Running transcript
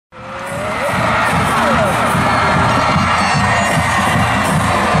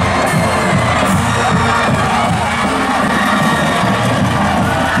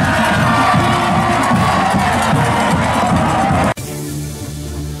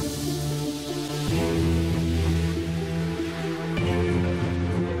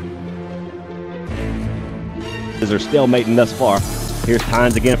They're stalemating thus far. Here's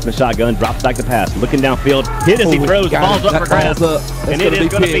Tynes again from the shotgun, drops back to pass, looking downfield, hit as he throws, balls up for grabs, and it is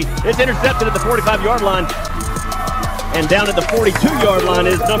going to be, it's intercepted at the 45-yard line, and down at the 42-yard line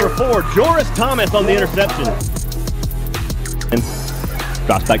is number 4, Joris Thomas on the interception. And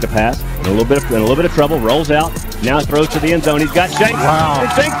drops back to pass, in a little bit of trouble, rolls out, now throws to the end zone. He's got Shanks,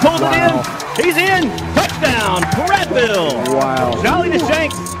 and Shanks pulls it in. He's in, touchdown, Prattville. Wow. Jolly to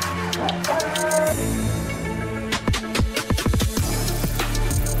Shanks.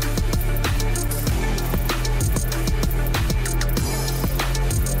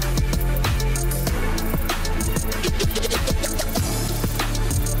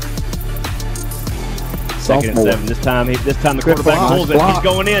 Second and 7. This time the quarterback pulls it. He's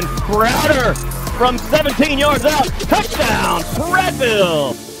going in. Crowder from 17 yards out. Touchdown,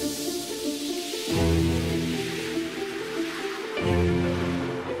 Prattville.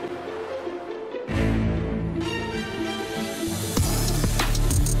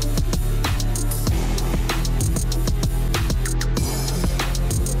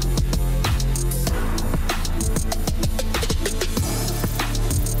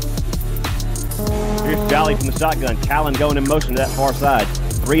 Here's Jolly from the shotgun. Callan going in motion to that far side.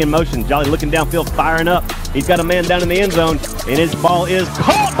 3 in motion. Jolly looking downfield, firing up. He's got a man down in the end zone, and his ball is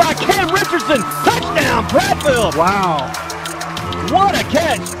caught by Cam Richardson. Touchdown, Prattville. Wow. What a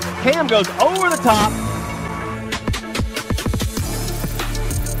catch. Cam goes over the top.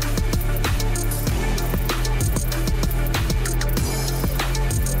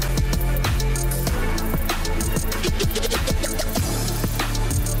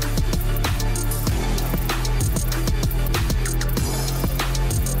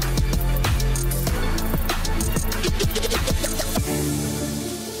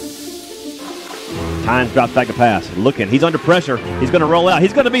 Tynes drops back to pass. Looking. He's under pressure. He's going to roll out.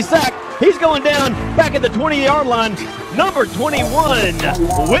 He's going to be sacked. He's going down back at the 20-yard line. Number 21,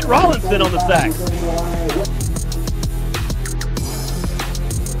 Whit Rollinson on the sack.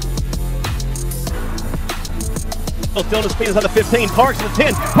 Still on his feet inside the 15. Parks to the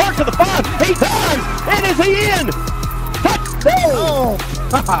 10. Parks to the 5. He dives. And is he in? Touchdown!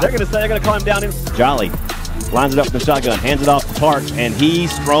 Oh. They're going to call him down in. Jolly lines it up with the shotgun, hands it off to Parks, and he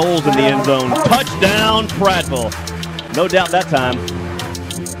strolls in the end zone. Touchdown, Prattville. No doubt that time.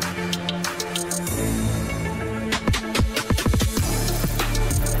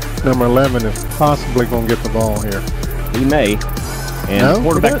 Number 11 is possibly going to get the ball here. He may. And the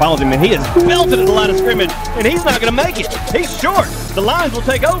quarterback follows him, and he is belted at the line of scrimmage, and he's not going to make it. He's short. The Lions will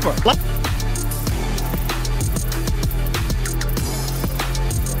take over.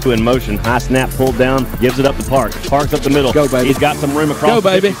 In motion, high snap, pulled down, gives it up to Parks. Parks up the middle. Go, baby. He's got some room across. Go,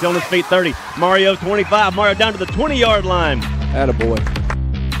 baby. He's on his feet, 30. Mario, 25. Mario down to the 20-yard line. Attaboy.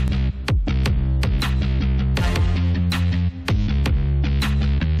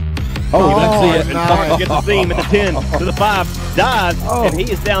 That's it. And Parks gets the seam at the 10 to the 5. Dives, and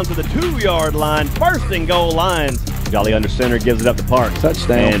he is down to the 2-yard line. First and goal lines. Jolly under center, gives it up to Parks.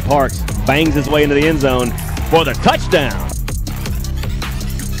 Touchdown. And Parks bangs his way into the end zone for the touchdown.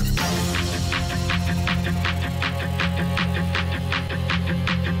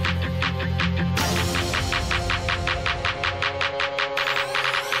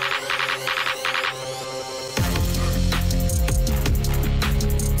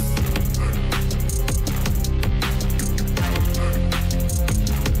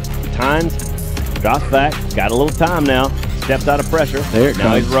 Tynes drops back, got a little time now, steps out of pressure. There it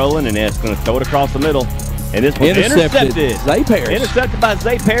now comes. He's rolling, and it's going to throw it across the middle. And this one's intercepted. Zay Parrish. Intercepted by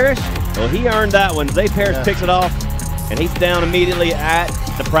Zay Parrish. Well, he earned that one. Zay Parrish picks it off, and he's down immediately at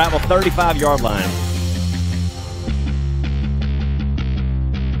the Prattville 35-yard line.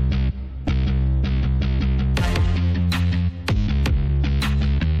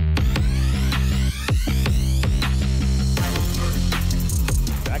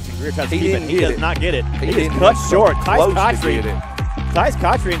 He does not get it. He is cut short. Tice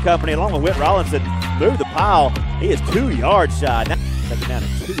Cotry and company, along with Whit Rollinson, moved the pile. He is 2 yards shy. Now, second down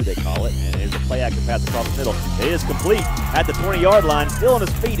and 2, they call it. And it is a play action pass across the middle. It is complete at the 20-yard line. Still on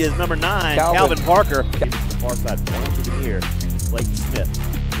his feet is number 9, Calvin Parker. The far side, one to the near. Clayton Smith.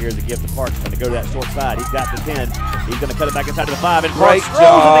 Here's a give to Parks. Going to go to that short side. He's got the 10. He's going to cut it back inside to the 5. And Parks throws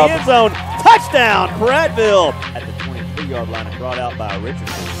in the end zone. Touchdown, Prattville. At the 23-yard line and brought out by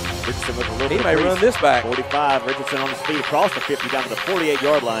Richardson. Richardson with a little He may run this back. 45. Richardson on his feet across the 50 down to the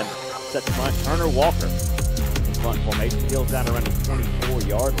 48-yard line. Set the front. Turner Walker in front formation. Peels down around the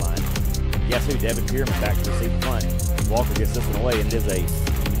 24-yard line. Guess who? Devin Pierman back to receive the punt. Walker gets this one away, and it is a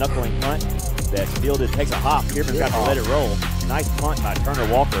knuckling punt that's fielded. Takes a hop. Pierman's got to let it roll. Nice punt by Turner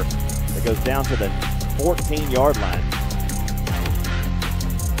Walker that goes down to the 14-yard line.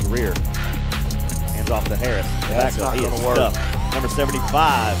 Greer hands off to Harris. That's not going to work. Stuffed. Number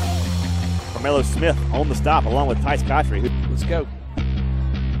 75, Carmelo Smith on the stop along with Tice Cotchery. Let's go.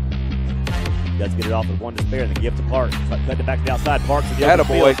 Does get it off with one to spare and then give to Parks. Cut it back to the outside. Parks at the open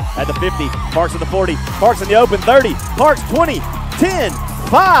Attaboy. field at the 50. Parks at the 40. Parks in the open 30. Parks 20, 10,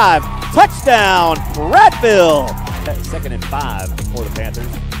 5. Touchdown, Prattville. 2nd and 5 for the Panthers.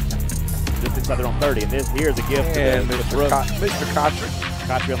 Just inside their own 30. And here's a gift and to Mr. Cotchery.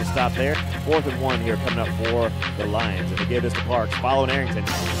 Cotchery on the stop there. 4th and 1 here coming up for the Lions. And they give this to Parks. Following Arrington.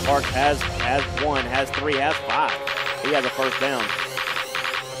 Parks has 1, has 3, has 5. He has a first down.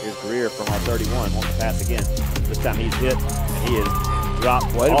 Here's Greer from our 31. Wants to pass again. This time he's hit, and he is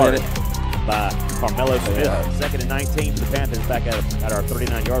dropped hard by Carmelo Smith. 2nd and 19 for the Panthers back at our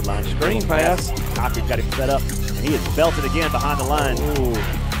 39-yard line. Screen pass. Cotchery's got him set up, and he is belted again behind the line.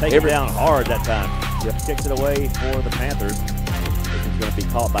 Taken down hard that time. Kicks it away for the Panthers. This is going to be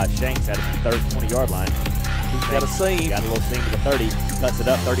caught by Shanks at the 20-yard line. He's got a seam. Got a little seam to the 30. Cuts it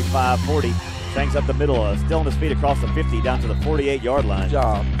up 35, 40. Shanks up the middle, still on his feet across the 50 down to the 48-yard line. Good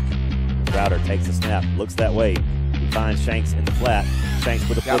job. Crowder takes the snap, looks that way. He finds Shanks in the flat. Shanks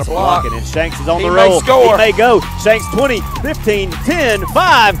with a blitz blocking, and Shanks is on the roll. He may go. Shanks 20, 15, 10,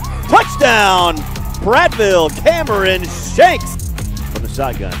 5. Touchdown! Prattville, Cameron Shanks from the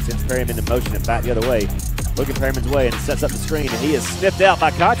shotgun. Sends Perryman in motion and back the other way. Looking Perryman's way and sets up the screen, and he is sniffed out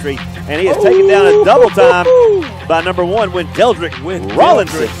by Cotchery, and he is taken down at double time by number 1, Deldrick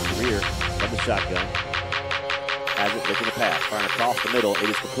Rollinson. Greer from the shotgun. Has it, looking to pass, firing across the middle. It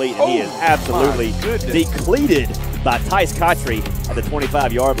is complete, and he is absolutely depleted by Tice Cotchery at the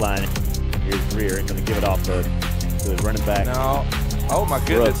 25-yard line. Here's Greer, and going to give it off to his running back. No. Oh, my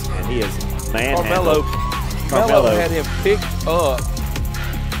goodness. Brooks, and he is manhandled. Carmelo had him picked up.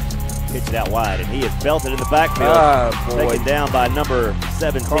 Pitch it out wide, and he is belted in the backfield. Taken down by number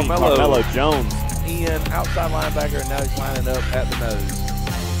 17, Carmelo Jones. Ian, outside linebacker, and now he's lining up at the nose.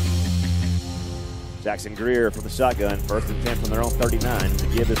 Jackson Greer from the shotgun, 1st and 10 from their own 39 to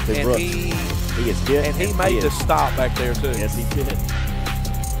give this to and Brooks. He is hit. And he made the stop back there, too. Yes, he did.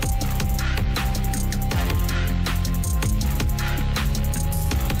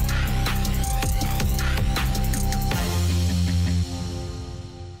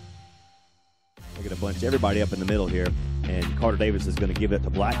 We're going to bunch everybody up in the middle here, and Carter Davis is going to give it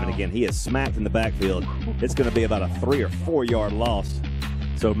to Blackman again. He is smacked in the backfield. It's going to be about a 3 or 4 yard loss.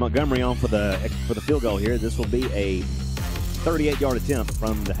 So Montgomery on for the field goal here. This will be a 38-yard attempt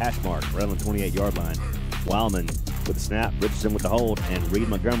from the hash mark, right on the 28-yard line. Wildman with the snap, Richardson with the hold, and Reed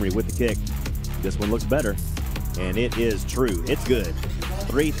Montgomery with the kick. This one looks better, and it is true. It's good.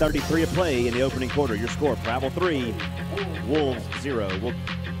 3:33 to play in the opening quarter. Your score, Prattville 3, Wolves 0.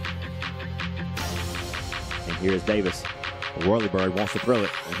 And here's Davis. Whirlybird wants to throw it,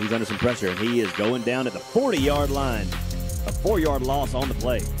 and he's under some pressure, and he is going down at the 40-yard line. A 4-yard loss on the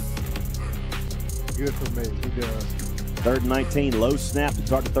play. Good for me. He does. 3rd and 19, low snap to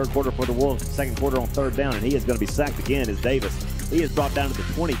start the 3rd quarter for the Wolves. 2nd quarter on 3rd down, and he is going to be sacked again as Davis. He is brought down to the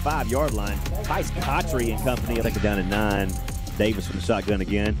 25-yard line. Tice Cotchery and company. I think it down at 9. Davis from the shotgun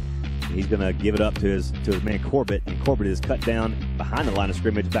again. He's going to give it up to his man Corbett, and Corbett is cut down behind the line of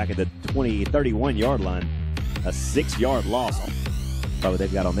scrimmage back at the 31-yard line. A 6-yard loss. Probably what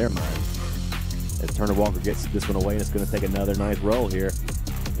they've got on their mind. As Turner Walker gets this one away, and it's going to take another nice roll here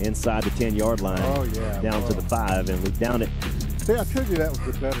inside the 10-yard line. Oh, yeah. Down to the 5, and we down it. See, I told you that was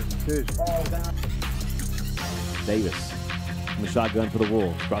the better decision. Davis from the shotgun for the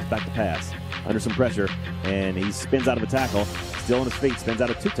Wolves. Cross back to pass. Under some pressure, and he spins out of a tackle. Still on his feet, spins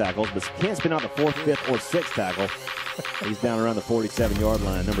out of 2 tackles, but can't spin out the 4th, 5th, or 6th tackle. He's down around the 47-yard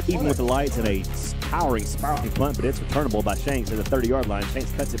line. Even with the lights and a powering, sparkling punt, but it's returnable by Shanks at the 30-yard line.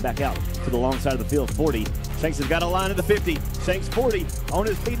 Shanks cuts it back out to the long side of the field, 40. Shanks has got a line at the 50. Shanks 40 on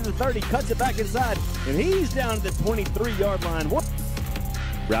his feet at the 30, cuts it back inside, and he's down at the 23-yard line.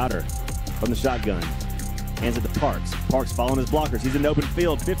 Browder from the shotgun. Hands it to Parks. Parks following his blockers. He's in the open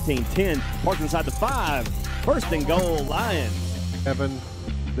field, 15, 10. Parks inside the 5. 1st and goal, Lions. Evan,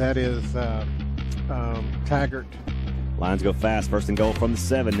 that is Taggart. Lions go fast, 1st and goal from the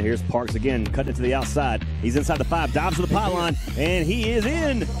 7. Here's Parks again, cutting it to the outside. He's inside the 5, dives to the pylon, and he is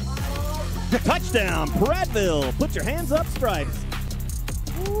in. Touchdown, Prattville. Put your hands up, Stripes.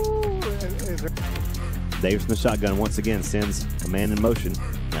 Davis from the shotgun once again sends a man in motion.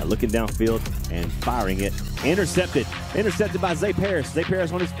 Now looking downfield and firing it. Intercepted by Zay Paris. Zay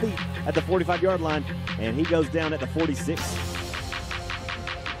Paris on his feet at the 45-yard line, and he goes down at the 46.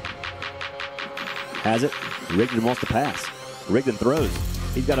 Has it. Rigdon wants to pass. Rigdon throws.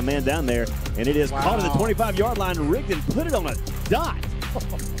 He's got a man down there, and it is caught at the 25-yard line. Rigdon put it on a dot.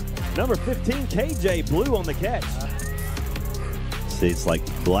 Number 15, KJ Blue on the catch. See, it's like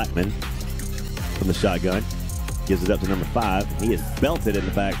Blackman from the shotgun. Gives it up to number 5. He is belted in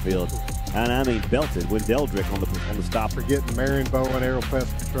the backfield. And I mean belted with Deldrick on the stop. Forgetting Marion-Bowen and Aero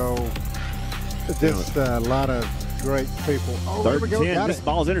Pest Control. Just a lot of great people. Oh, 3rd and 10. This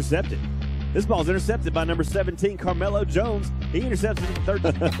ball's intercepted. This ball's intercepted by number 17, Carmelo Jones. He intercepted it 3rd.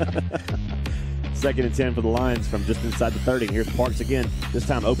 2nd and 10 for the Lions from just inside the 30. Here's Parks again. This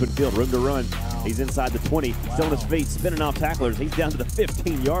time open field, room to run. Wow. He's inside the 20, still on his feet, spinning off tacklers. He's down to the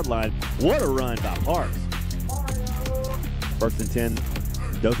 15-yard line. What a run by Parks. 1st and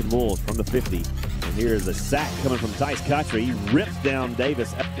 10, Dothan Wolves from the 50. And here's a sack coming from Tice Cottrey. He rips down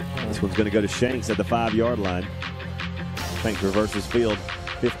Davis. This one's going to go to Shanks at the 5-yard line. Shanks reverses field.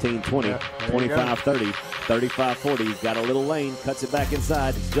 15-20, 25-30, 35-40. He's got a little lane, cuts it back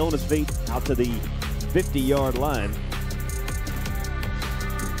inside. He's still on his feet, out to the 50-yard line.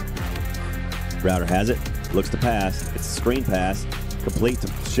 Browder has it, looks to pass. It's a screen pass, complete to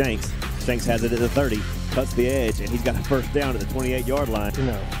Shanks. Shanks has it at the 30, cuts the edge, and he's got a 1st down at the 28-yard line.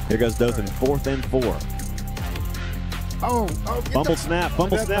 Here goes Dothan, 4th and 4. Fumble snap,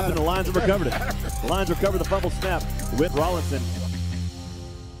 and the Lions have recovered it. The Lions recover the fumble snap with Rollinson.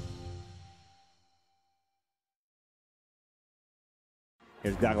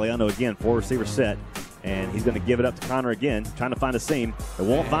 Here's Gagliano again, 4-receiver set, and he's going to give it up to Connor again, trying to find a seam. They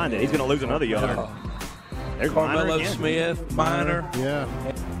won't find it. He's going to lose another yard. There's Carmelo Smith, Minor. Yeah.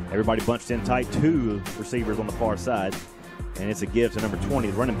 Everybody bunched in tight, 2 receivers on the far side, and it's a give to number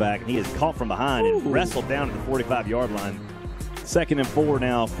 20, the running back, and he is caught from behind and wrestled down to the 45-yard line. 2nd and 4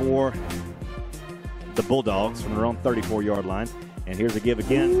 now for the Bulldogs from their own 34-yard line. And here's a give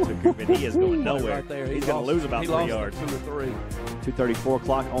again to Coop, and he is going nowhere. Right there. He's going to lose about 3 yards. 2 or 3. 2:34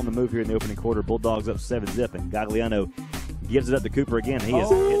 clock on the move here in the opening quarter. Bulldogs up 7-zip, and Gagliano gives it up to Cooper again. He is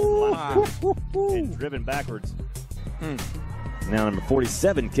hit the line and driven backwards. Now number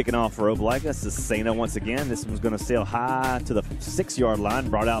 47 kicking off for Opelika. This is Sena once again. This one's going to sail high to the 6-yard line,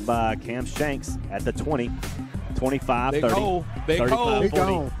 brought out by Cam Shanks at the 20, 25, big 30, hole. Big 35,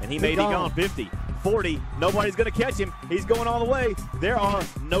 hole. 40, and he made it gone 50. 40, nobody's going to catch him. He's going all the way. There are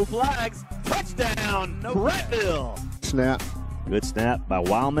no flags. Touchdown, Prattville. Snap. Good snap by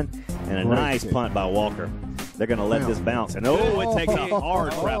Wildman, and a nice punt by Walker. They're going to let this bounce. And it takes a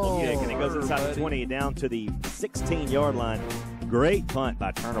hard travel kick, and it goes inside the 20 down to the 16-yard line. Great punt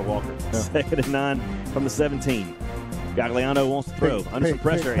by Turner Walker. 2nd and 9 from the 17. Gagliano wants to throw under some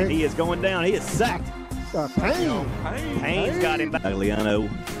pressure, and he is going down. He is sacked. Payne's got him back. Gagliano,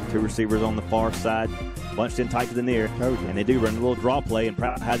 2 receivers on the far side, bunched in tight to the near, and they do run a little draw play, and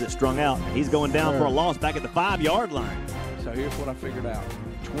Pratt has it strung out. He's going down for a loss back at the 5-yard line. So here's what I figured out.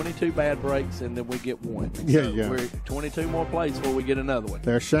 22 bad breaks, and then we get 1. Yeah, so we're 22 more plays before we get another one.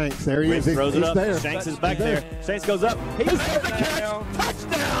 There's Shanks. There he is. He throws it up. There. Shanks is back there. Shanks goes up. He makes the catch.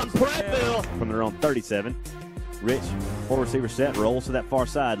 Touchdown, Prattville. From their own 37. Rich, 4-receiver set, rolls to that far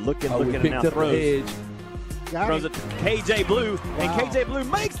side. Looking, and now throws. Throws it to KJ Blue, and KJ Blue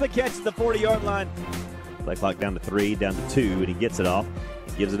makes the catch at the 40-yard line. Play clock down to 3, down to 2, and he gets it off.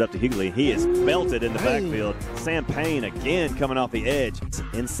 He gives it up to Hughley. He is belted in the backfield. Sam Payne again coming off the edge.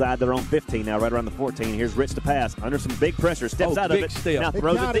 Inside their own 15 now, right around the 14. Here's Rich to pass. Under some big pressure. Steps out of it. Step. Now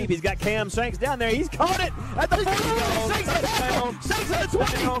throws it deep. He's got Cam Shanks down there. He's caught it at the 40. Shanks at the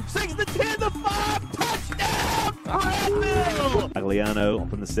 20. Shanks at the 10, the 5. Touchdown! Prattville! Gagliano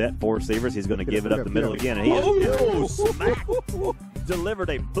from the set. 4 receivers. He's going to give it up the middle again. And he is smacked. Delivered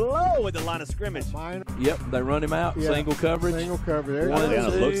a blow at the line of scrimmage. Yep, they run him out. Single coverage. Single coverage.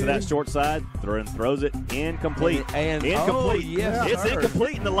 Gagliano looks at that short side, throws it incomplete. And incomplete. Yes, it's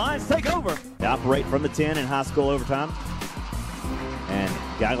incomplete, and the Lions take over. They operate from the 10 in high school overtime. And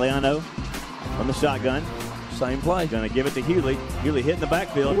Gagliano from the shotgun. Same play. Going to give it to Hughley. Hughley hitting the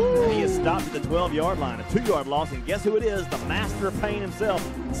backfield. And he is stopped at the 12-yard line. A 2-yard loss. And guess who it is? The master of Payne himself.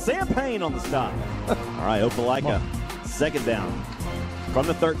 Sam Payne on the stop. All right, Opelika. 2nd down. From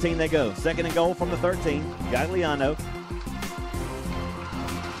the 13 they go. 2nd and goal from the 13. Gagliano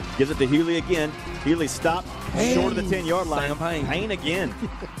gives it to Hughley again. Hughley stopped short of the 10-yard line. Payne again.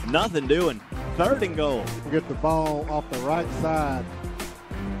 Nothing doing. 3rd and goal. Get the ball off the right side.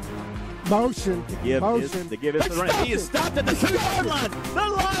 Motion. The give is the run. He is stopped at the 2-yard line. The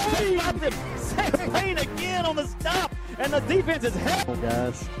line stopped him. Sam Payne again on the stop. And the defense is held.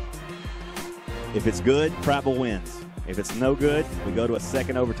 Guys. If it's good, Prattville wins. If it's no good, we go to a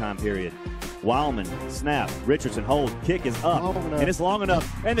 2nd overtime period. Wildman, snap, Richardson holds, kick is up, and it's long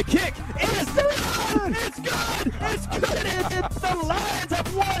enough, and the kick is good! It's good! It's good! The Lions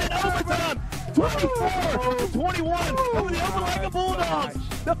have won in overtime! 24-21 over the Opelika Bulldogs!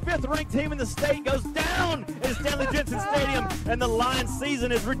 The 5th-ranked team in the state goes down in Stanley Jensen Stadium, and the Lions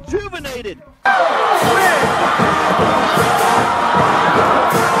season is rejuvenated!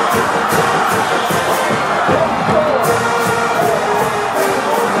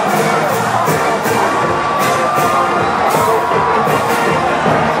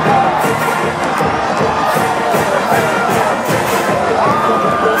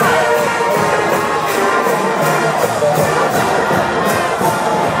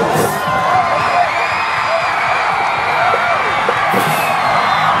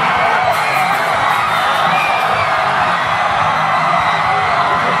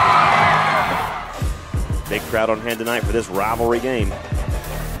 Big crowd on hand tonight for this rivalry game.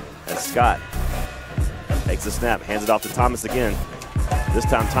 As Scott takes the snap, hands it off to Thomas again. This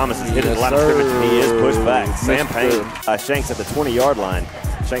time Thomas is hit at the line of scrimmage and he is pushed back. Sam Payne Shanks at the 20-yard line.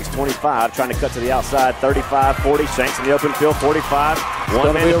 Shanks 25, trying to cut to the outside, 35, 40. Shanks in the open field, 45.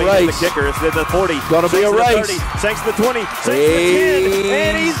 One man to beat the kicker. It's the 40. Gonna be a race. Shanks to the 20. Shanks to the 10.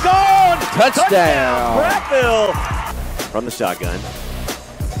 And he's gone. Touchdown. Prattville from the shotgun.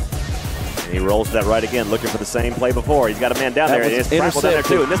 And he rolls to that right again, looking for the same play before. He's got a man down there. And it's Prattville down there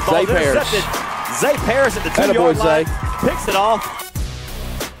too. And this ball is intercepted. Zay Parrish at the 2-yard line. Picks it off.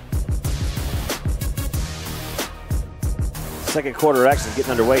 Second quarter action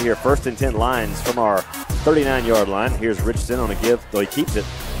getting underway here. 1st and 10 Lions from our 39-yard line. Here's Richardson on a give, though he keeps it.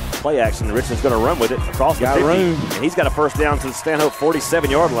 Play action. Richardson's going to run with it across the 50. And he's got a first down to the Stanhope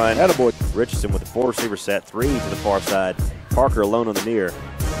 47-yard line. Attaboy. Richardson with the 4-receiver set, 3 to the far side. Parker alone on the near.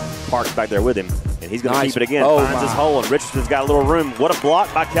 Park's back there with him, and he's going to keep it again. Finds his hole, and Richardson's got a little room. What a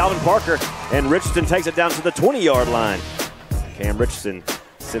block by Calvin Parker, and Richardson takes it down to the 20-yard line. Cam Richardson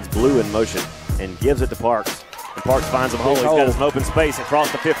sends Blue in motion and gives it to Parks. And Parks finds a hole. He's got some open space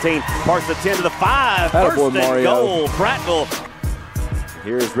across the 15. Parks the 10 to the 5. First and goal, Prattville.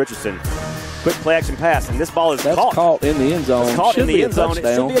 Here's Richardson. Quick play action pass, and this ball is caught in the end zone. It's caught in the end zone. It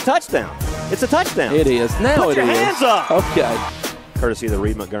should be a touchdown. It's a touchdown. It is. Now Put your hands up. Okay. Courtesy of the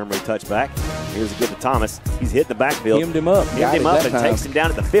Reed Montgomery touchback. Here's a give to Thomas. He's hit the backfield. Hemmed him up. And takes him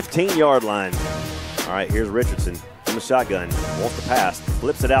down at the 15-yard line. All right, here's Richardson from the shotgun. Wants to pass.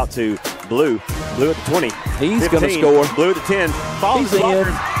 Flips it out to Blue. Blue at the 20. He's going to score. Blue at the 10. Falls in.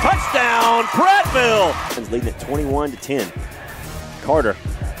 Touchdown, Prattville. He's leading at 21-10. Carter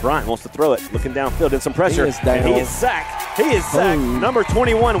Bryant wants to throw it. Looking downfield, did some pressure. And he is sacked. He is sacked. Number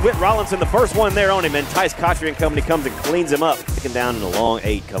 21, Whit Rollinson, the first one there on him. And Tice Cotchery and company comes and cleans him up. Taking down in a long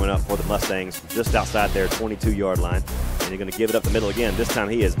 8 coming up for the Mustangs. Just outside their 22-yard line. And you're going to give it up the middle again. This time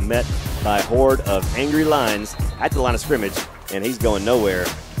he is met by a horde of angry Lions at the line of scrimmage. And he's going nowhere.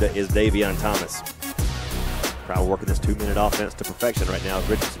 That is Davion Thomas. Crowd working this 2-minute offense to perfection right now.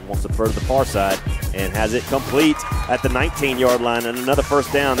 Richardson wants to throw to the far side and has it complete at the 19-yard line. And another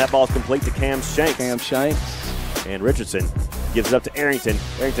first down. That ball is complete to Cam Shanks. And Richardson gives it up to Arrington.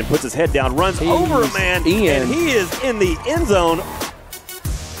 Arrington puts his head down, runs over a man, and he is in the end zone.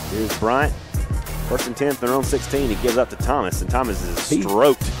 Here's Bryant. 1st and 10 from their own 16. He gives up to Thomas, and Thomas is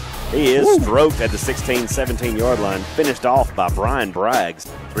stroked. He is stroked at the 16, 17-yard line. Finished off by Brian Braggs.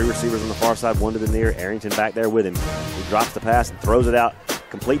 3 receivers on the far side, 1 to the near. Arrington back there with him. He drops the pass and throws it out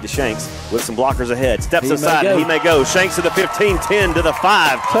complete to Shanks with some blockers ahead. Steps aside and he may go. Shanks to the 15, 10 to the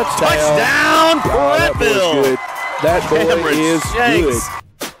 5. Touchdown, Prattville. That boy is good.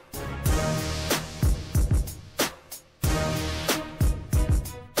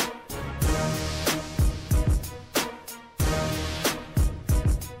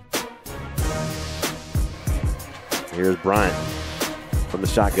 Here's Bryant from the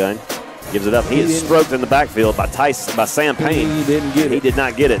shotgun. Gives it up. He is stroked in the backfield by Sam Payne. He didn't get it. He did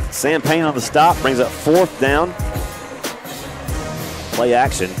not get it. Sam Payne on the stop brings up 4th down. Play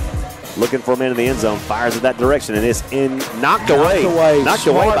action. Looking for a man in the end zone. Fires in that direction and it's knocked away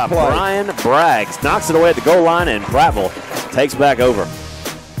by Brian Braggs. Knocks it away at the goal line and Prattville takes back over.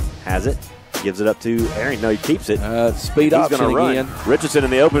 Has it. Gives it up to Aaron. No, he keeps it. Speed option going to run. again. Richardson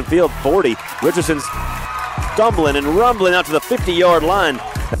in the open field, 40. Richardson's stumbling and rumbling out to the 50-yard line.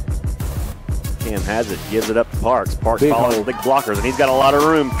 Cam has it, gives it up to Parks. Parks follows the big blockers, and he's got a lot of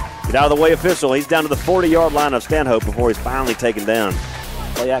room. Get out of the way, official. He's down to the 40-yard line of Stanhope before he's finally taken down.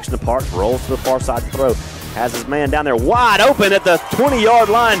 Play action to Parks, rolls to the far side to throw. Has his man down there wide open at the 20-yard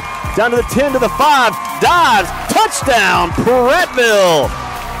line. Down to the 10 to the 5. Dives. Touchdown, Prattville.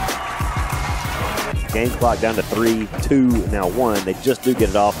 Game clock down to 3, 2, now 1. They just do get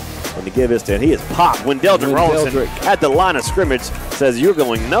it off When the give is to, he is popped. Wendeldrick Rawlinson at the line of scrimmage says, "You're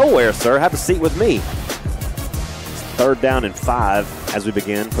going nowhere, sir. Have a seat with me." Third down and 5 as we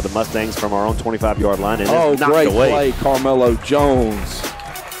begin for the Mustangs from our own 25-yard line. And great play, Carmelo Jones.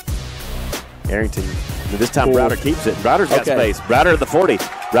 Arrington, this time Browder keeps it. Browder's got space. Browder at the 40.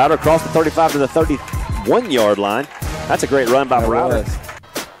 Browder across the 35 to the 31-yard line. That's a great run by Browder.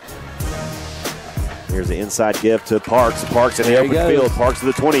 Here's the inside give to Parks. Parks in the open field. Parks to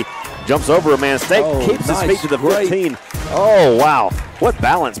the 20. Jumps over a man. Keeps his feet to the 15. Oh, wow. What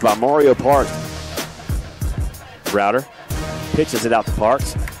balance by Mario Parks. Browder pitches it out to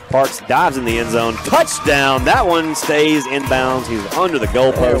Parks. Parks dives in the end zone. Touchdown. That one stays inbounds. He's under the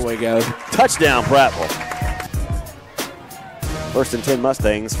goalpost. There we go. Touchdown, Prattville. First and 10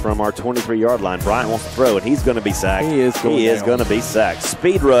 Mustangs from our 23-yard line. Bryant wants to throw it. He's going to be sacked. He is going to be sacked.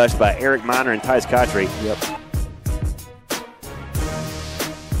 Speed rush by Eric Miner and Tice Cottrey. Yep.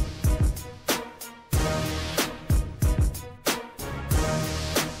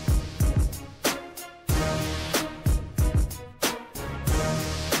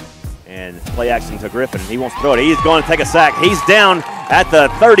 And play action to Griffin. He wants to throw it. He's going to take a sack. He's down at the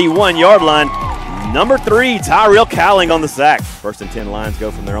 31-yard line. Number 3, Tyrell Cowling on the sack. First and 10 Lions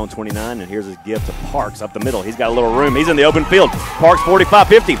go from their own 29, and here's his gift to Parks up the middle. He's got a little room. He's in the open field. Parks 45,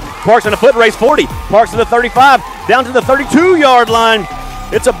 50. Parks in a foot race 40. Parks to the 35, down to the 32-yard line.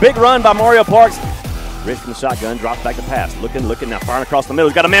 It's a big run by Mario Parks. Rich from the shotgun, drops back to pass. Looking, now firing across the middle.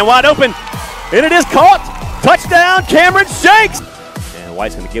 He's got a man wide open, and it is caught. Touchdown, Cameron Shanks. And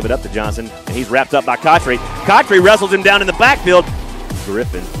White's going to give it up to Johnson, and he's wrapped up by Cottrey. Cottrey wrestles him down in the backfield.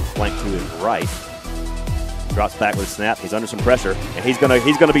 Griffin flanked to his right. Drops back with a snap. He's under some pressure, and he's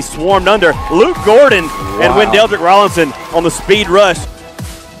gonna be swarmed under. Luke Gordon and Wendeldrick Rawlinson on the speed rush.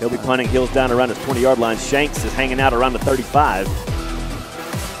 He'll be punting heels down around his 20-yard line. Shanks is hanging out around the 35.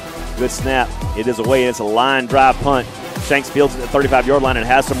 Good snap. It is away. It's a line drive punt. Shanks fields at the 35-yard line and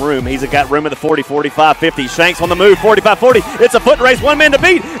has some room. He's got room at the 40, 45, 50. Shanks on the move, 45, 40. It's a foot race, one man to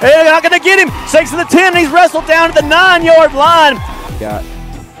beat. They're not going to get him. Shanks to the 10, and he's wrestled down to the 9-yard line.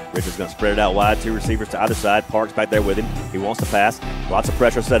 Richard's going to spread it out wide. 2 receivers to either side. Parks back there with him. He wants to pass. Lots of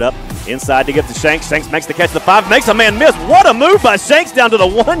pressure set up. Inside to give to Shanks. Shanks makes the catch to the 5. Makes a man miss. What a move by Shanks down to the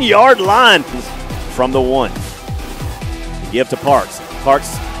 1-yard line. From the 1. Give to Parks.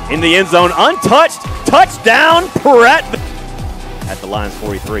 Parks in the end zone. Untouched. Touchdown, Prattville. At the Lions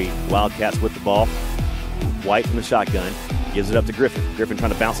 43. Wildcats with the ball. White from the shotgun. Gives it up to Griffin. Griffin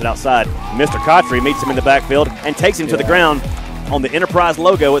trying to bounce it outside. Mr. Cottrey meets him in the backfield and takes him to the ground on the Enterprise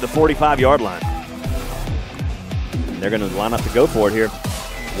logo at the 45-yard line. They're going to line up to go for it here.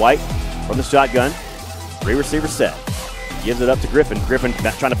 White from the shotgun. 3 receivers set. Gives it up to Griffin. Griffin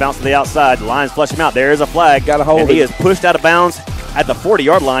trying to bounce to the outside. The Lions flush him out. There is a flag. Got a hold. He is pushed out of bounds at the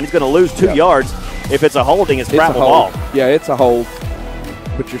 40-yard line. He's going to lose 2 yards. If it's a holding, it's Prattville ball. Yeah, it's a hold.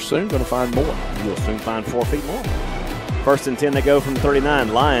 But you're soon going to find more. You'll soon find 4 feet more. First and 10, they go from the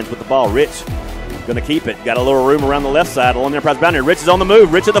 39. Lions with the ball. Rich going to keep it. Got a little room around the left side along the Enterprise boundary. Rich is on the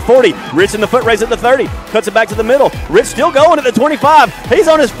move. Rich at the 40. Rich in the foot race at the 30. Cuts it back to the middle. Rich still going at the 25. He's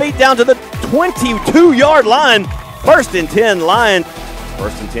on his feet down to the 22-yard line. First and 10, Lions.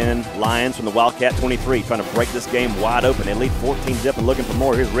 First and 10, Lions from the Wildcat 23, trying to break this game wide open. They lead 14-zip and looking for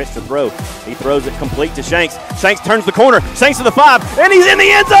more. Here's Rich to throw. He throws it complete to Shanks. Shanks turns the corner. Shanks to the 5, and he's in the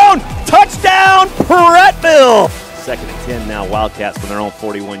end zone. Touchdown, Prattville. Second and 10 now, Wildcats from their own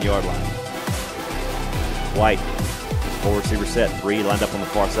 41-yard line. White, 4 receiver set, 3 lined up on the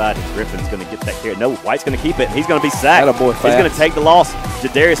far side. And Griffin's going to get that carry. No, White's going to keep it. He's going to be sacked. Attaboy, he's going to take the loss.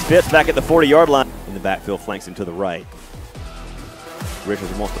 Jadarius Fitz back at the 40-yard line. In the backfield, flanks him to the right.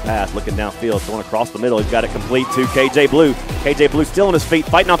 Richardson wants to pass, looking downfield, going across the middle. He's got it complete to KJ Blue. KJ Blue still on his feet,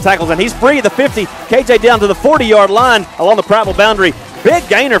 fighting off tackles, and he's free at the 50. KJ down to the 40-yard line along the Prattville boundary. Big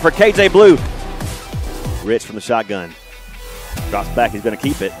gainer for KJ Blue. Rich from the shotgun. Drops back, he's going to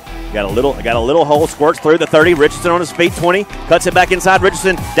keep it. Got a little hole, squirts through the 30. Richardson on his feet, 20. Cuts it back inside.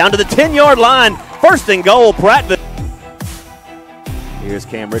 Richardson down to the 10-yard line. First and goal, Prattville. Here's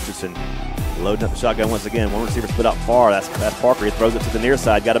Cam Richardson. Loading up the shotgun once again. 1 receiver split out far. That's Parker. He throws it to the near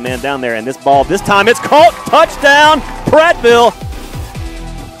side. Got a man down there. And this ball, this time it's caught. Touchdown, Prattville.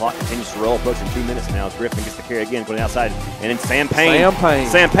 Clock continues to roll. Approaching 2 minutes now as Griffin gets the carry again. Going outside. And then Sam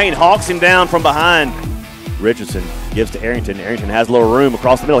Payne hawks him down from behind. Richardson gives to Arrington. Arrington has a little room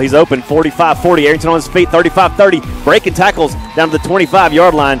across the middle. He's open. 45-40. Arrington on his feet. 35-30. Breaking tackles down to the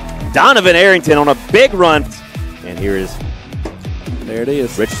 25-yard line. Donovan Arrington on a big run. And here is There it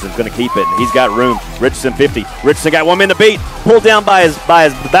is. Richardson's going to keep it. He's got room. Richardson 50. Richardson got 1 man to beat. Pulled down by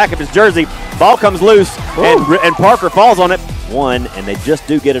the back of his jersey. Ball comes loose, and Parker falls on it. one, and they just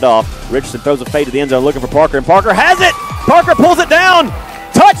do get it off. Richardson throws a fade to the end zone looking for Parker, and Parker has it! Parker pulls it down!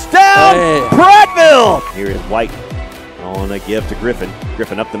 Touchdown, Prattville! Here is White on a give to Griffin.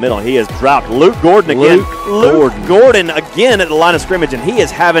 Griffin up the middle. He has dropped Luke Gordon again. Luke Gordon again at the line of scrimmage, and he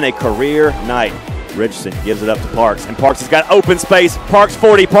is having a career night. Richardson gives it up to Parks, and Parks has got open space. Parks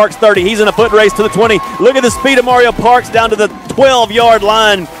 40, Parks 30. He's in a foot race to the 20. Look at the speed of Mario Parks down to the 12-yard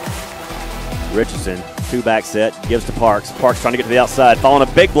line. Richardson, two-back set, gives to Parks. Parks trying to get to the outside, following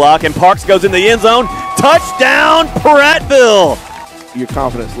a big block, and Parks goes in the end zone. Touchdown, Prattville! Your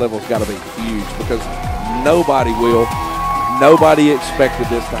confidence level's got to be huge because nobody expected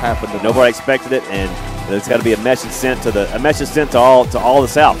this to happen. Nobody expected it, and there's got to be a message sent to all the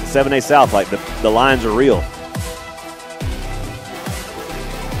South, the 7A South, like the lines are real.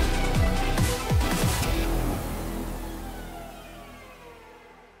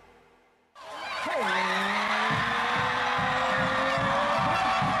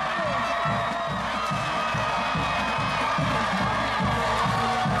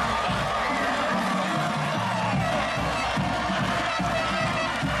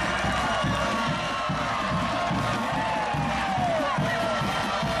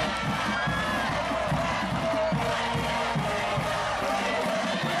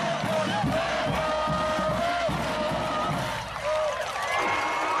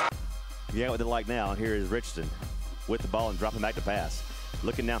 Yeah, what they like now. Here is Richardson with the ball and dropping back to pass.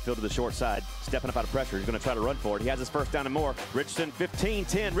 Looking downfield to the short side, stepping up out of pressure. He's going to try to run for it. He has his first down and more. Richardson 15,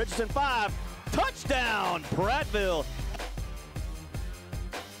 10, Richardson 5. Touchdown, Prattville.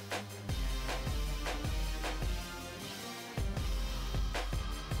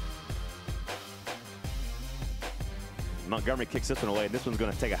 Montgomery kicks this one away, and this one's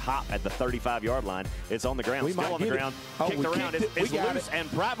going to take a hop at the 35-yard line. It's on the ground, still on the ground. Kicked around, it's loose, and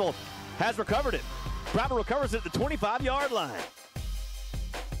Prattville has recovered it. Prattville recovers it at the 25-yard line.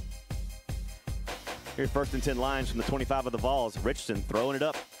 Here's first and 10 lines from the 25 of the Vols. Richardson throwing it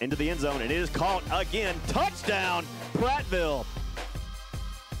up into the end zone, and it is caught again. Touchdown, Prattville.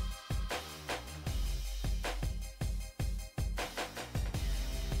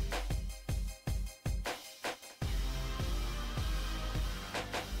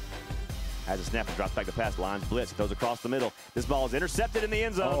 Has a snap and drops back to pass. Lines blitz, throws across the middle. This ball is intercepted in the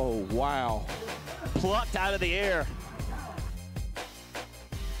end zone. Oh, wow. Plucked out of the air.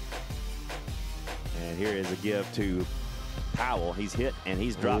 And here is a give to Powell. He's hit and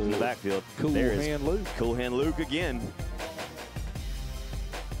he's dropped in the backfield. Cool hand Luke. Cool hand Luke again.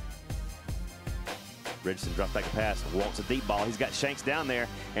 Richardson drops back to pass, wants a deep ball. He's got Shanks down there,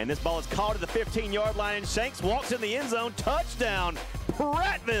 and this ball is caught at the 15-yard line, and Shanks walks in the end zone. Touchdown,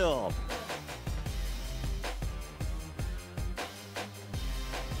 Prattville.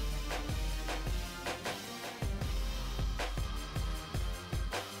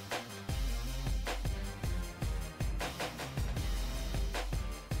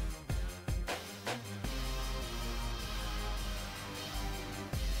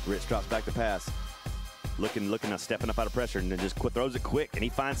 Rich drops back to pass. Looking now, stepping up out of pressure, and then just throws it quick, and he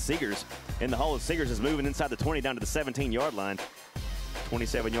finds Seegers in the hole. Seegers is moving inside the 20 down to the 17-yard line.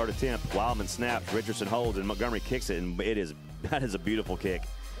 27-yard attempt. Wildman snaps, Richardson holds, and Montgomery kicks it, and that is a beautiful kick.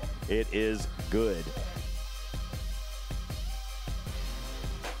 It is good.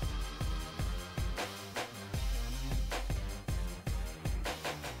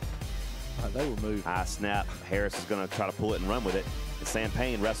 They were moving. High snap. Harris is going to try to pull it and run with it. And Sam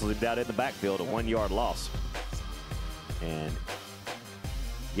Payne wrestles him down in the backfield, a 1-yard loss. And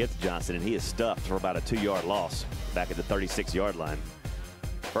gets Johnson, and he is stuffed for about a 2-yard loss back at the 36-yard line.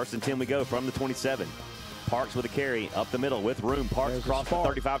 First and 10 we go from the 27. Parks with a carry up the middle with room. Parks across the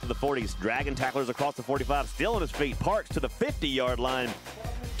 35 to the 40s. Dragging tacklers across the 45. Still on his feet. Parks to the 50-yard line.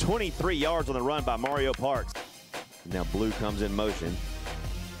 23 yards on the run by Mario Parks. Now Blue comes in motion.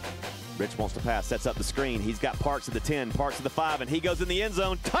 Rich wants to pass, sets up the screen. He's got Parks at the 10, Parks at the 5, and he goes in the end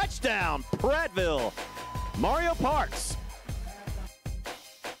zone. Touchdown, Prattville. Mario Parks.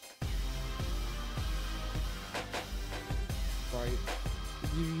 Right.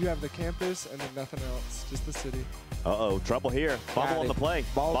 You have the campus and then nothing else, just the city. Uh-oh, trouble here. Fumble on the play.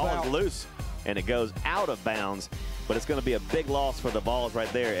 Ball is loose, and it goes out of bounds, but it's going to be a big loss for the Vols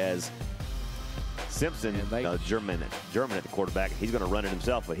right there as Simpson, German at the quarterback. He's going to run it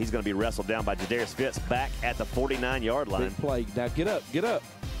himself, but he's going to be wrestled down by Jadarius Fitz back at the 49-yard line. Big play. Now get up, get up.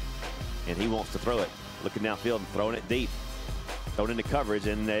 And he wants to throw it. Looking downfield and throwing it deep. Thrown into coverage,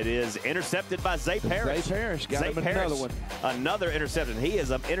 and it is intercepted by Zay Parrish. Zay Parrish got him another one. Another interception. He is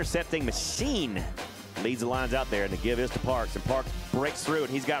an intercepting machine. Leads the lines out there, and the give is to Parks, and Parks breaks through, and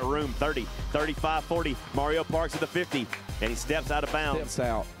he's got room. 30, 35, 40. Mario Parks at the 50. and he steps out of bounds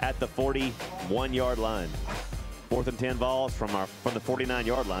at the 41-yard line. 4th and 10 balls from the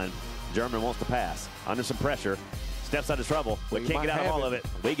 49-yard line. German wants to pass. Under some pressure. Steps out of trouble. We can't get out of all of it.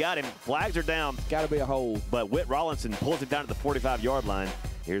 We got him. Flags are down. Got to be a hold. But Whit Rollinson pulls it down to the 45-yard line.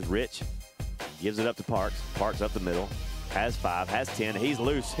 Here's Rich. Gives it up to Parks. Parks up the middle. Has 5, has 10. He's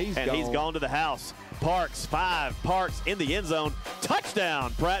loose. He's gone to the house. Parks, 5. Parks in the end zone.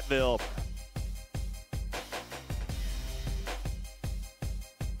 Touchdown, Prattville.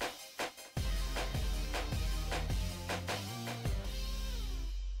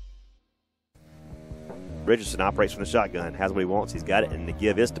 Richardson operates from the shotgun, has what he wants, he's got it, and the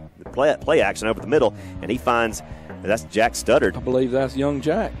give is to play action over the middle, and he finds that's Jack Studdard. I believe that's young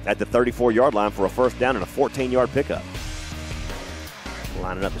Jack. At the 34-yard line for a first down and a 14-yard pickup.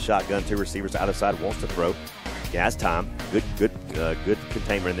 Lining up the shotgun, 2 receivers out of side, wants to throw. He has time, good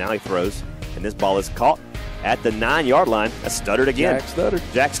containment, and now he throws, and this ball is caught at the 9-yard line. That's Studdard again.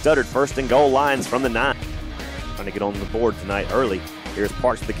 Jack Studdard, 1st and goal lines from the 9. Trying to get on the board tonight early. Here's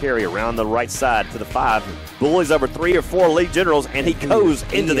Parks with the carry around the right side to the 5. Bullies over 3 or 4 league generals, and he goes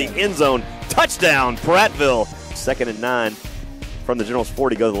into the end zone. Touchdown, Prattville. 2nd and 9 from the Generals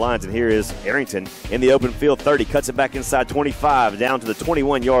 40, go to the lines, and here is Arrington in the open field 30, cuts it back inside 25, down to the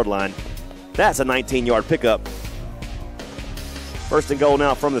 21-yard line. That's a 19-yard pickup. 1st and goal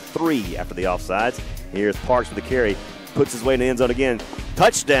now from the 3 after the offsides. Here's Parks with the carry, puts his way in the end zone again.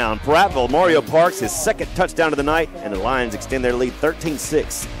 Touchdown, Prattville. Mario Parks, his 2nd touchdown of the night, and the Lions extend their lead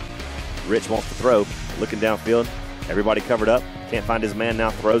 13-6. Rich wants to throw, looking downfield. Everybody covered up. Can't find his man now.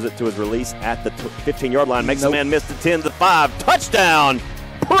 Throws it to his release at the 15-yard line. Makes the man miss the 10 to the 5. Touchdown,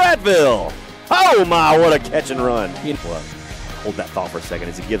 Prattville. Oh, my, what a catch and run. Hold that thought for a second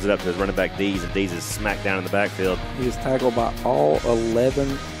as he gives it up to his running back, Dees, and Dees is smacked down in the backfield. He is tackled by all 11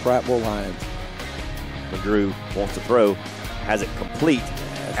 Prattville Lions. McGrew wants to throw. Has it complete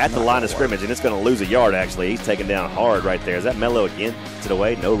at the line of scrimmage, and it's going to lose a yard, actually. He's taken down hard right there. Is that Mello again? Gets it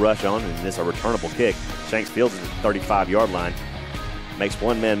away, no rush on, and this is a returnable kick. Shanks fields it at the 35-yard line. Makes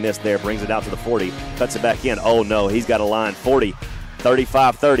one man miss there, brings it out to the 40, cuts it back in. Oh, no, he's got a line. 40,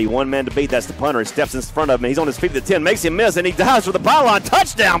 35, 30. One man to beat, that's the punter. He steps in front of him. He's on his feet at the 10, makes him miss, and he dives for the pylon.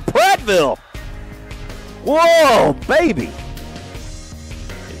 Touchdown, Prattville! Whoa, baby!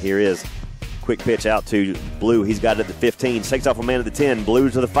 And here is quick pitch out to Blue. He's got it at the 15. Takes off a man at the 10.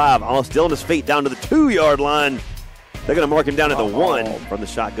 Blue to the 5. Oh, still on his feet down to the 2-yard line. They're going to mark him down at the 1. From the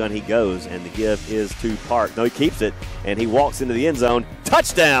shotgun he goes, and the give is to Park. No, he keeps it, and he walks into the end zone.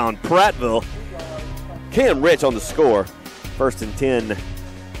 Touchdown, Prattville. Cam Rich on the score. 1st and 10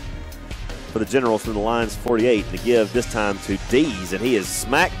 for the Generals from the Lions 48. The give this time to Dees, and he is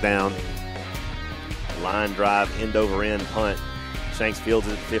smacked down. Line drive, end over end punt. Shanks fields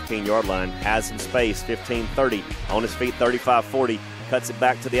it at the 15-yard line, has some space, 15-30, on his feet, 35-40, cuts it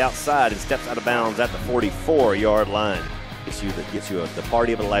back to the outside and steps out of bounds at the 44-yard line. Gets you the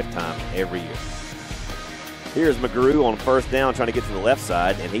party of a lifetime every year. Here's McGrew on 1st down trying to get to the left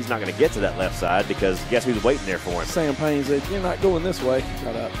side, and he's not going to get to that left side because guess who's waiting there for him? Sam Payne said, "You're not going this way."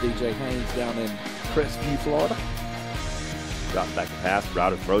 Shout out DJ Haynes down in Crestview, Florida. Drops back to pass.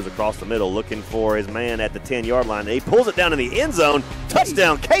 Browder throws across the middle, looking for his man at the 10-yard line. He pulls it down in the end zone.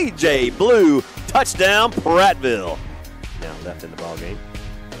 Touchdown, KJ Blue. Touchdown, Prattville. Now left in the ball game.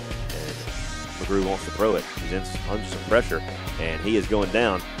 And McGrew wants to throw it. He's under some pressure, and he is going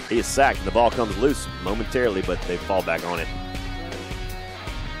down. He is sacked, and the ball comes loose momentarily, but they fall back on it.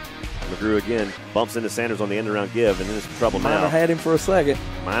 McGrew again bumps into Sanders on the end-around give, and then it's trouble now. Minor had him for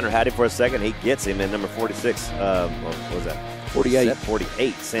a second. He gets him, and number 46, what was that? 48.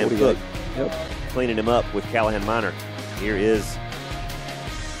 48, Sam 48. Cook. Yep. Cleaning him up with Callahan Minor. Here is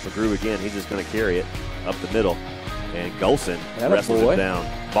McGrew again. He's just going to carry it up the middle. And Golson wrestles it down.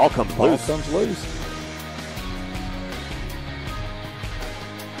 Ball comes loose.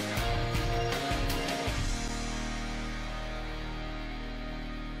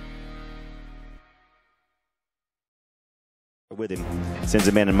 With him, sends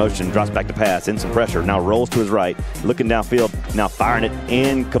a man in motion, drops back to pass, in some pressure, now rolls to his right, looking downfield, now firing it,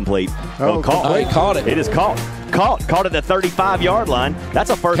 incomplete. Caught. He caught it. It is caught at the 35-yard line. That's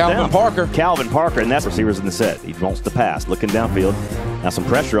a first down. Calvin Parker, and that's receivers in the set. He wants to pass, looking downfield. Now some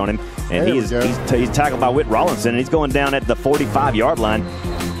pressure on him, and he's tackled by Whit Rollinson, and he's going down at the 45-yard line.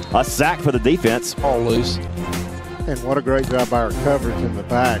 A sack for the defense. All loose. And what a great job by our coverage in the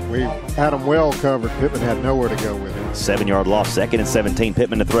back. We had him well covered. Pittman had nowhere to go with it. 7-yard loss, 2nd and 17.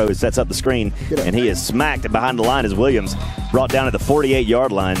 Pittman to throw. He sets up the screen, and he is smacked behind the line as Williams brought down at the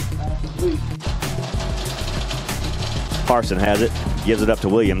 48-yard line. Carson has it, gives it up to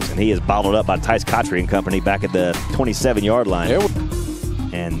Williams, and he is bottled up by Tice Cotry and company back at the 27-yard line.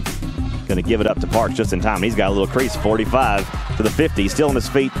 And going to give it up to Parks just in time. He's got a little crease, 45 to the 50, still on his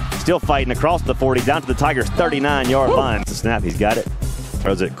feet, still fighting across the 40, down to the Tigers' 39-yard line. The snap, he's got it.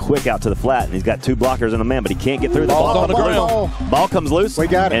 Throws it quick out to the flat, and he's got two blockers and a man, but he can't get through. The ball on the ground. Ball comes loose. We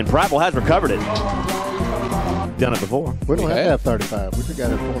got it. And Prattville has recovered it. Done it before. We don't have to have 35. We just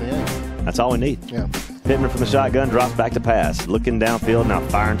got it at 28. That's all we need. Yeah. Pittman from the shotgun drops back to pass. Looking downfield, now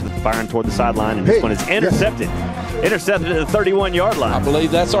firing toward the sideline, and this one is intercepted. Intercepted at the 31-yard line. I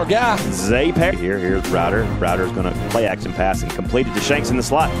believe that's our guy. Zay Perry. Here's Browder. Browder's going to play action pass and complete it to Shanks in the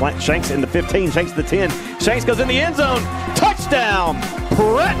slot. Shanks in the 15, Shanks the 10. Shanks goes in the end zone. Touchdown,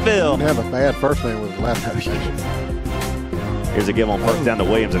 Prattville. Didn't have a bad first name with the last conversation. Here's a give on first down to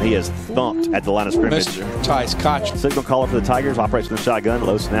Williams, and he is thumped at the line of scrimmage. Mr. Tice Cotry. Signal caller for the Tigers, operates from the shotgun,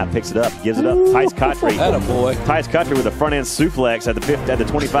 low snap, picks it up, gives it up. Tice Cotry. That a boy. Tice Cotry with a front end suplex at the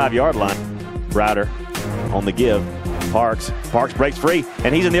 25-yard line. Browder on the give. Parks breaks free,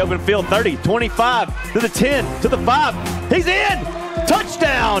 and he's in the open field. 30, 25 to the 10 to the 5. He's in.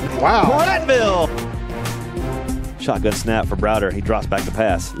 Touchdown. Wow. Prattville. Shotgun snap for Browder. He drops back to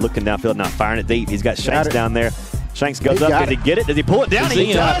pass, looking downfield, now firing it deep. He's got Shanks down there. Shanks goes up. Does he get it? Does he pull it down?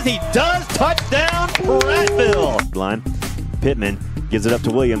 He does. He does. Touchdown, Prattville. Line. Pittman gives it up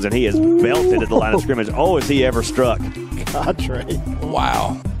to Williams, and he is belted at the line of scrimmage. Oh, is he ever struck? Cotry.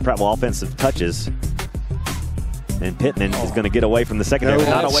 Wow. Prattville offensive touches. And Pittman is going to get away from the secondary.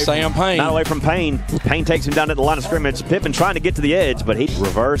 Not away from Payne. Payne takes him down at the line of scrimmage. Pittman trying to get to the edge, but he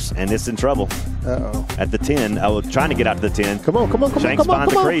reverse, and it's in trouble. Uh-oh. At the 10. Trying to get out to the 10. Come on. Shanks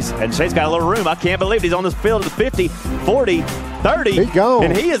finds a crease, and Shanks got a little room. I can't believe he's on this field at the 50, 40, 30. He's gone.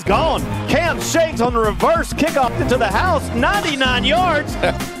 And he is gone. Cam Shanks on the reverse kickoff into the house, 99 yards.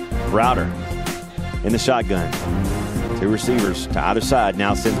 Browder in the shotgun. Two receivers to either side.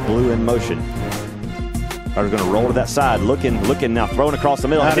 Now sends Blue in motion. Are going to roll to that side, looking now, throwing across the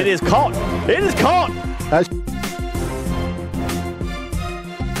middle. And it is caught. It is caught.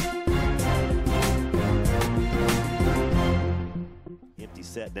 Empty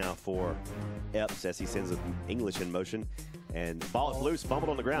set now for Epps as he sends English in motion. And the ball is loose, fumbled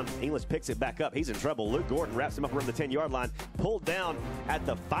on the ground. English picks it back up. He's in trouble. Luke Gordon wraps him up around the 10-yard line. Pulled down at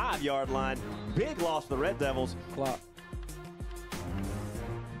the 5-yard line. Big loss for the Red Devils. Clock.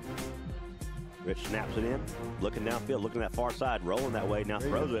 Rich snaps it in, looking downfield, looking that far side, rolling that way, now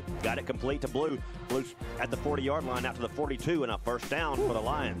throws it. Got it complete to Blue. Blue's at the 40-yard line, out to the 42, and a first down for the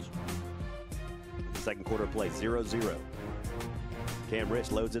Lions. Second quarter play, 0-0. Cam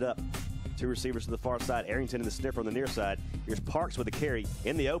Rich loads it up. Two receivers to the far side, Arrington in the sniffer on the near side. Here's Parks with the carry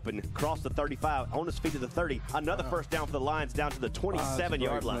in the open, across the 35, on his feet to the 30. Another first down for the Lions, down to the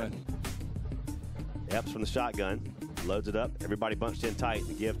 27-yard line. Epps from the shotgun. Loads it up. Everybody bunched in tight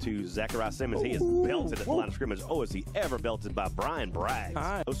to give to Zachariah Simmons. He is belted at the line of scrimmage. Oh, is he ever belted by Brian Braggs.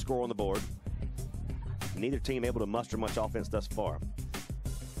 No score on the board. Neither team able to muster much offense thus far.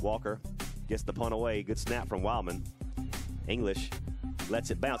 Walker gets the punt away. Good snap from Wildman. English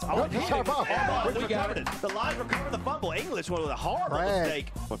lets it bounce. Oh, we got it. The Lions recover the fumble. English went with a horrible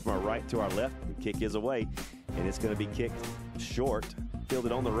mistake. Went from our right to our left. The kick is away, and it's going to be kicked short.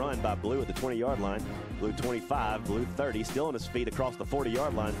 Fielded on the run by Blue at the 20-yard line. Blue 25, Blue 30, still on his feet across the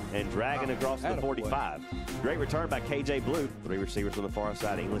 40-yard line and dragging across the 45. Great return by KJ Blue. Three receivers on the far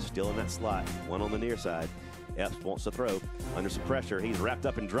side. English still in that slot. One on the near side. Epps wants to throw. Under some pressure, he's wrapped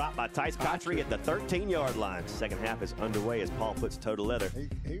up and dropped by Tice Cotry at the 13-yard line. Second half is underway as Paul puts toe to leather.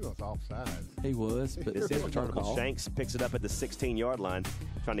 He was offside. He was, but this is return call. Shanks picks it up at the 16-yard line,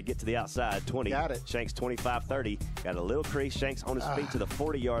 trying to get to the outside. 20. Got it. Shanks 25-30. Got a little crease. Shanks on his feet to the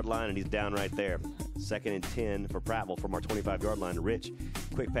 40-yard line, and he's down right there. Second and 10 for Prattville from our 25-yard line. Rich,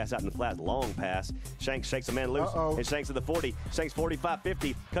 quick pass out in the flat, long pass. Shanks shakes a man loose, and Shanks to the 40. Shanks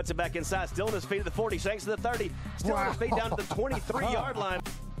 45-50, cuts it back inside, still on his feet to the 40. Shanks to the 30, still on his feet down to the 23-yard line.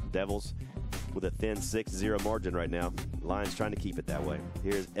 Devils with a thin 6-0 margin right now. Lions trying to keep it that way.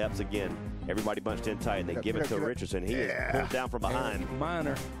 Here's Epps again. Everybody bunched in tight, and they give it to Richardson. He is pulled down from behind.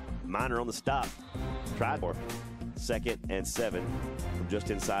 Minor on the stop. Tried for second and 7 from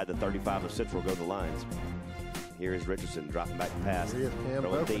just inside the 35 of Central. Go to the Lions. Here is Richardson dropping back to pass.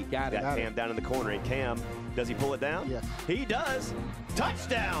 Throwing deep. Got Cam down in the corner. And Cam, does he pull it down? Yes. He does.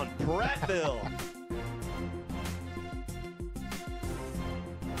 Touchdown, Prattville.